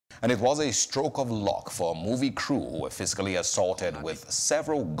And it was a stroke of luck for a movie crew who were physically assaulted with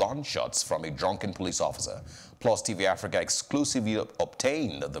several gunshots from a drunken police officer. Plus TV Africa exclusively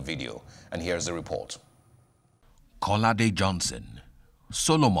obtained the video. And here's the report. Kolade Johnson,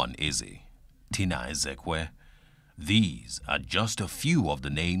 Solomon Eze, Tina Ezekwe. These are just a few of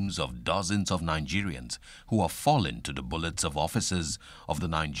the names of dozens of Nigerians who have fallen to the bullets of officers of the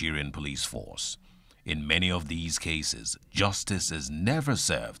Nigerian police force. In many of these cases, justice is never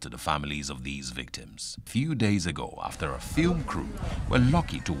served to the families of these victims. A few days ago, after a film crew were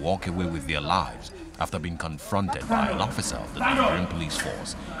lucky to walk away with their lives after being confronted by an officer of the Nigerian police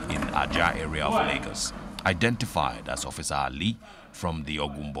force in Ajah area of Lagos, identified as Officer Ali from the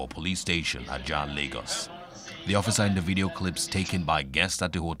Ogumbo police station, Ajah, Lagos. The officer in the video clips taken by guests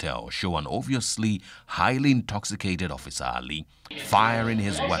at the hotel show an obviously highly intoxicated Officer Ali firing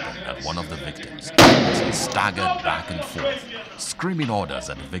his weapon at one of the victims as he staggered back and forth, screaming orders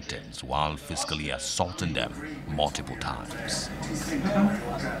at the victims while physically assaulting them multiple times.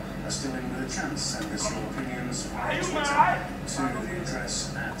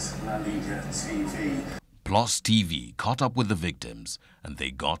 Plus TV caught up with the victims and they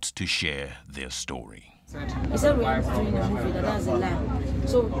got to share their story. He said we are doing a movie, that's a lie.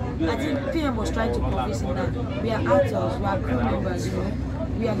 So I think PM was trying to convince him that we are actors, we are crew members, you know.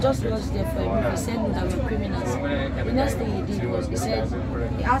 We are just there for a movie, saying that we are criminals. The next thing he did was he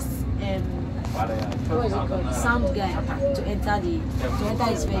asked what is it called, sound guy to enter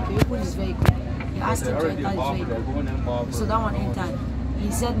his vehicle. He opened his vehicle. He asked him to enter his vehicle. So that one entered.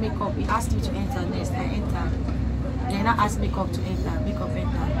 He said makeup. He asked me to enter next. I entered. Then I asked makeup to enter. Makeup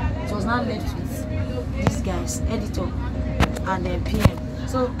entered. So I was now left with these guys, editor and then PM.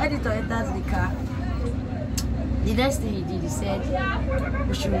 So editor entered the car. The next thing he did, he said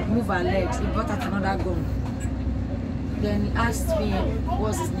we should move our legs. He brought out another gun. Then he asked PM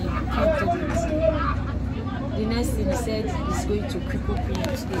what's his name. PM told him his name. The next thing he said he's going to cripple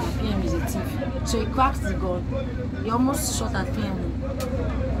PM today. PM is a thief. So he cracked the gun. He almost shot at PM.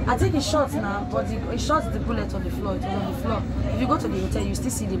 I think he shot now, but he shot the bullet on the floor. It was on the floor. If you go to the hotel, you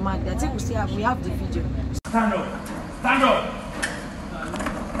still see the mark. I think we have the video. Stand up! Stand up!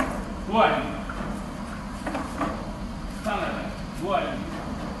 Who are you? Stand like that. Who are you?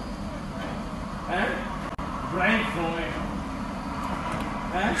 Brian for me.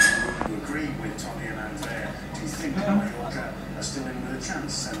 You agree with Tony and Andrea? Do you think Mallorca are still in with a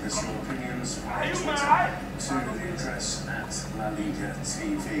chance? Send us your opinions via Twitter to the address at La Liga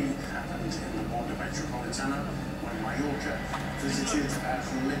TV. Happened in the Wanda Metropolitana when Mallorca visited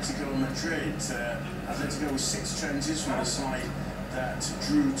Atletico Madrid. Atletico was 6 chances from the side that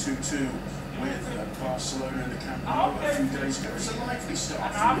drew 2-2 with Barcelona in the Camp Nou a few days ago. It was a lively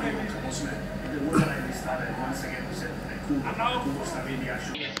start for Mallorca, wasn't it?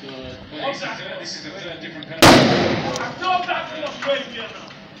 This is the third different penalty.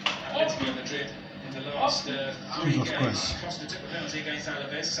 Atletico Madrid in the last 3 games. Costa took the penalty against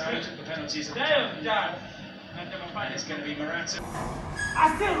Alaves. Salah took the penalties at the Camp Nou. And it's going to be Morata.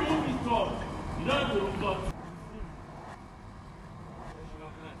 I still room is God. You don't have to room God.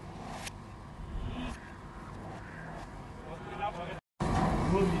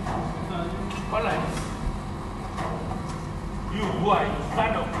 You, who are you?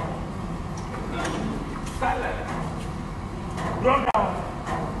 Stand up. Stand like that. Run down.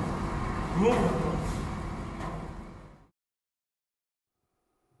 Move.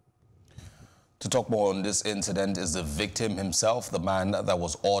 To talk more on this incident is the victim himself, the man that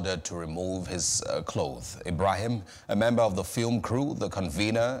was ordered to remove his clothes. Ibrahim, a member of the film crew, the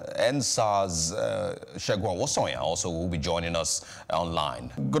convener, and SARS Segun Awosanya also will be joining us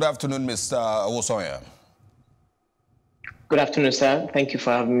online. Good afternoon, Mr. Awosanya. Good afternoon, sir. Thank you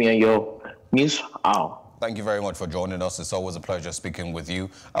for having me on your news hour. Thank you very much for joining us. It's always a pleasure speaking with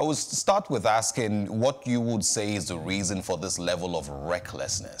you. I will start with asking what you would say is the reason for this level of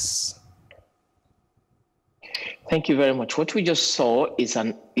recklessness. Thank you very much. What we just saw is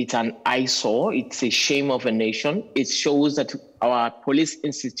an eyesore. It's a shame of a nation. It shows that our police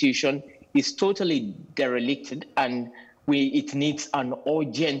institution is totally derelicted, and it needs an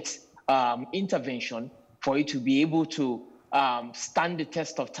urgent intervention for it to be able to stand the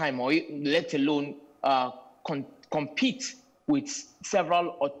test of time, or let alone compete with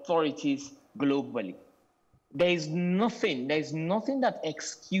several authorities globally. There is nothing that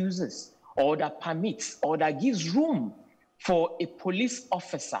excuses or that permits or that gives room for a police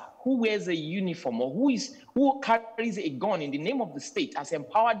officer who wears a uniform or who carries a gun in the name of the state as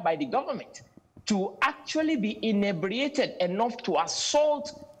empowered by the government to actually be inebriated enough to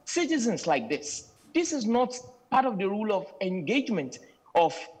assault citizens like this. This is not part of the rule of engagement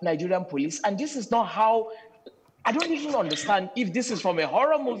of Nigerian police. And this is not how, I don't even understand if this is from a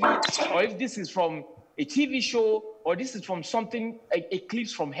horror movie or if this is from a TV show or this is from something, a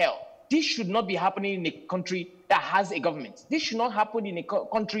clips from hell. This should not be happening in a country that has a government. This should not happen in a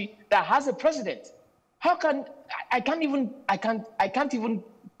country that has a president. How can, I can't even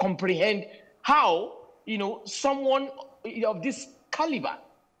comprehend how, someone of this caliber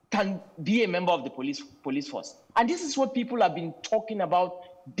can be a member of the police force. And this is what people have been talking about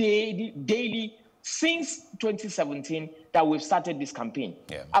daily since 2017 that we've started this campaign.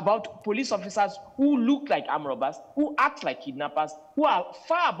 About police officers who look like armed robbers, who act like kidnappers, who are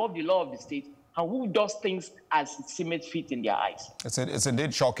far above the law of the state, and who does things as it seems fit in their eyes. It's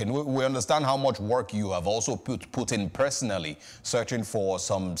indeed shocking. We understand how much work you have also put in personally, searching for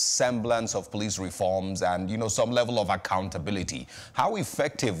some semblance of police reforms and, some level of accountability. How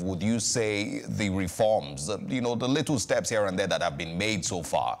effective would you say the reforms, the little steps here and there that have been made so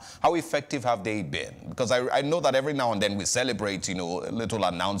far, how effective have they been? Because I know that every now and then we celebrate, a little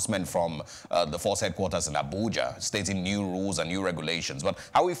announcement from the force headquarters in Abuja stating new rules and new regulations. But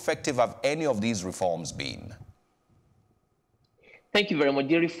how effective have any of these reforms been? Thank you very much.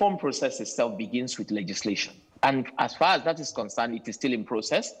 The reform process itself begins with legislation. And as far as that is concerned, it is still in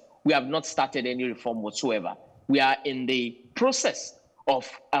process. We have not started any reform whatsoever. We are in the process of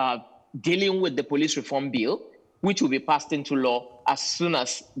dealing with the police reform bill, which will be passed into law as soon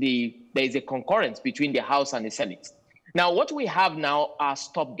as there is a concurrence between the House and the Senate. Now, what we have now are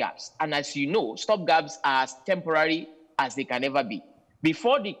stopgaps. And as you know, stopgaps are as temporary as they can ever be.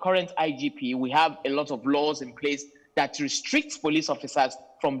 Before the current IGP, we have a lot of laws in place that restricts police officers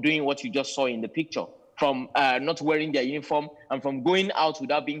from doing what you just saw in the picture, from not wearing their uniform and from going out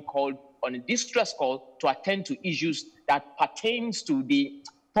without being called on a distress call to attend to issues that pertains to the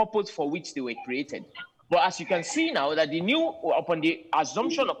purpose for which they were created. But as you can see now that upon the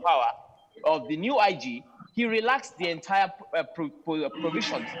assumption of power of the new IG, he relaxed the entire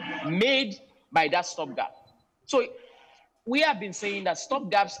provisions made by that stopgap. So we have been saying that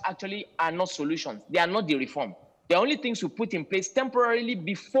stopgaps actually are not solutions. They are not the reform. They're only things we put in place temporarily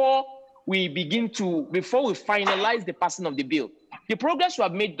before we finalize the passing of the bill. The progress we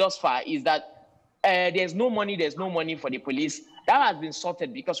have made thus far is that there's no money for the police. That has been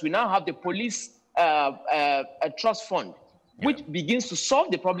sorted because we now have the police trust fund, which begins to solve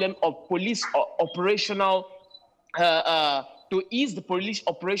the problem of police operational, to ease the police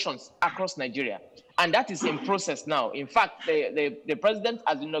operations across Nigeria. And that is in process now. In fact, the president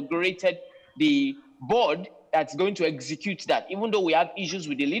has inaugurated the board that's going to execute that. Even though we have issues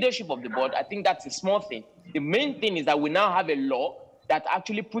with the leadership of the board, I think that's a small thing. The main thing is that we now have a law that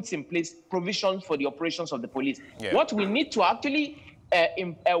actually puts in place provisions for the operations of the police. What we need to actually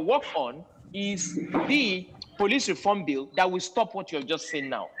work on is the police reform bill that will stop what you're just saying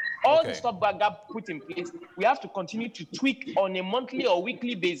now. All the stopgap put in place, we have to continue to tweak on a monthly or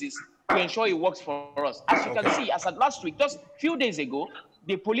weekly basis to ensure it works for us. As you can see, as at last week, just a few days ago,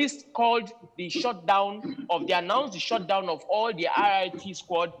 the police called the shutdown of, they announced the shutdown of all the RIT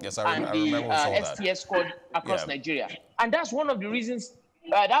squad and the STS squad across Nigeria. And that's one of the reasons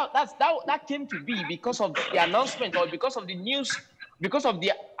that came to be because of the announcement or because of the news, because of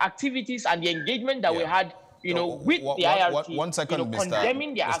the activities and the engagement that we had, with the IRT, one second,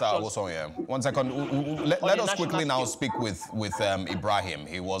 condemning their actions. Awosanya. 1 second. Let us quickly now speak with Ibrahim.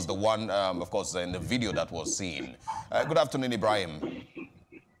 He was the one, of course, in the video that was seen. Good afternoon, Ibrahim.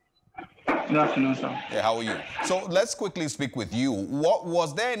 Good afternoon, sir. Yeah, how are you? So let's quickly speak with you.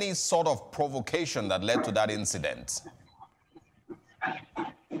 Was there any sort of provocation that led to that incident?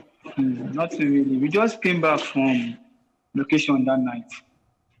 Not really. We just came back from location that night.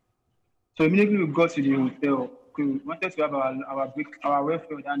 So immediately we got to the hotel. We wanted to have our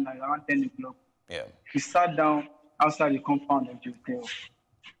welfare that night around 10 o'clock. Yeah. We sat down outside the compound of the hotel.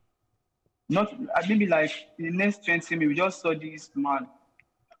 Maybe like in the next 20 minutes, we just saw this man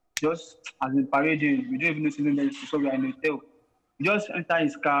just as in parading. We didn't even know him, so we are in the hotel. He just enter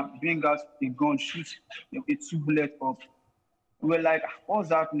his car, bring out a gun, shoot a 2 bullet up. We were like, what's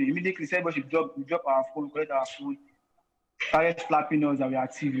happening? Immediately said we should drop our phone, collect our phone, started slapping us that we are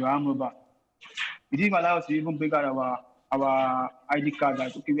TV or arm robber. He didn't allow us to even bring out our ID card.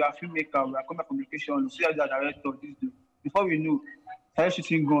 Like, okay, we are filmmaker, we are coming from location, see how the director, this do. Before we knew, started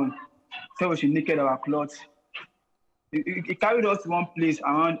shooting gun, said we should naked our clothes. He carried us to one place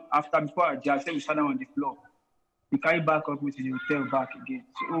around before our job, said we sat down on the floor. He carried back up to the hotel back again.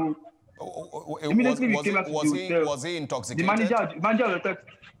 So immediately we came back to the hotel. Was he intoxicated? The manager of the hotel.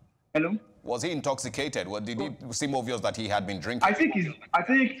 Hello? Was he intoxicated? Did it seem obvious that he had been drinking? I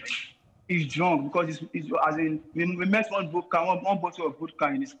think he's drunk because it's as in we met one bottle of vodka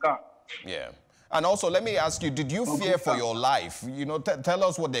in his car. Yeah. And also, let me ask you, did you fear for your life? You know, tell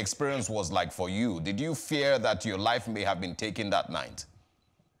us what the experience was like for you. Did you fear that your life may have been taken that night?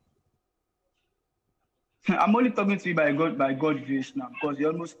 I'm only talking to you by God's grace now, because he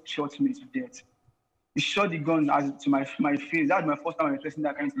almost shot me to death. He shot the gun to my face. That's my first time expressing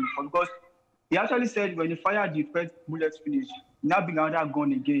that kind of thing before, because he actually said when you fire the first bullet finish, now bring another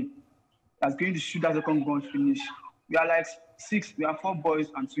gun again. That's going to shoot that second gun finish. We are like 6, we are 4 boys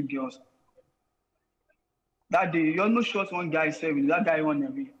and 2 girls. That day, he almost shot one guy 7. That guy won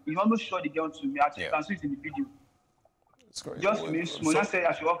away. He almost shot the girl to me. I can see it in the video. It's great. Just me, when I said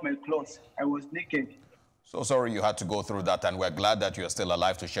I should off my clothes, I was naked. So sorry you had to go through that, and we're glad that you're still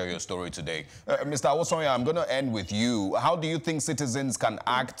alive to share your story today. Mr. Awosanya, I'm going to end with you. How do you think citizens can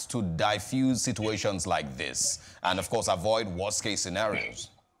act to diffuse situations like this and, of course, avoid worst-case scenarios?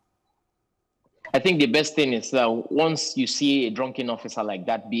 I think the best thing is that once you see a drunken officer like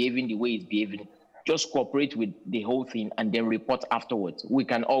that behaving the way he's behaving, just cooperate with the whole thing and then report afterwards. We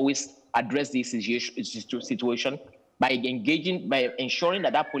can always address this situation by ensuring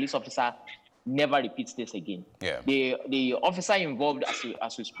that that police officer never repeats this again. Yeah. The officer involved,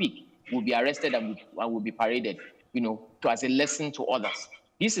 as we speak, will be arrested and will be paraded, you know, as a lesson to others.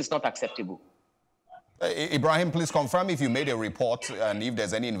 This is not acceptable. Ibrahim, please confirm if you made a report and if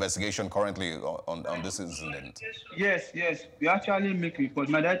there's any investigation currently on this incident. Yes. We actually make a report.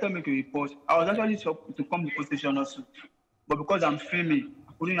 My director make a report. I was actually to come to the station also, but because I'm filming,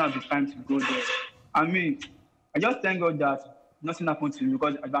 I couldn't have the time to go there. I mean, I just thank God that nothing happened to me,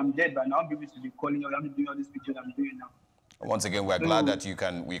 because if I'm dead by now, I'll be able to be calling you. I'm doing all these pictures I'm doing now. Once again, we're glad that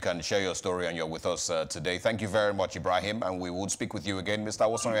we can share your story and you're with us today. Thank you very much, Ibrahim, and we will speak with you again. Mr.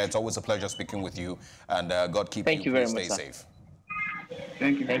 Awosanya, it's always a pleasure speaking with you, and God keep you. Thank you very much, stay safe.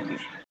 Thank you.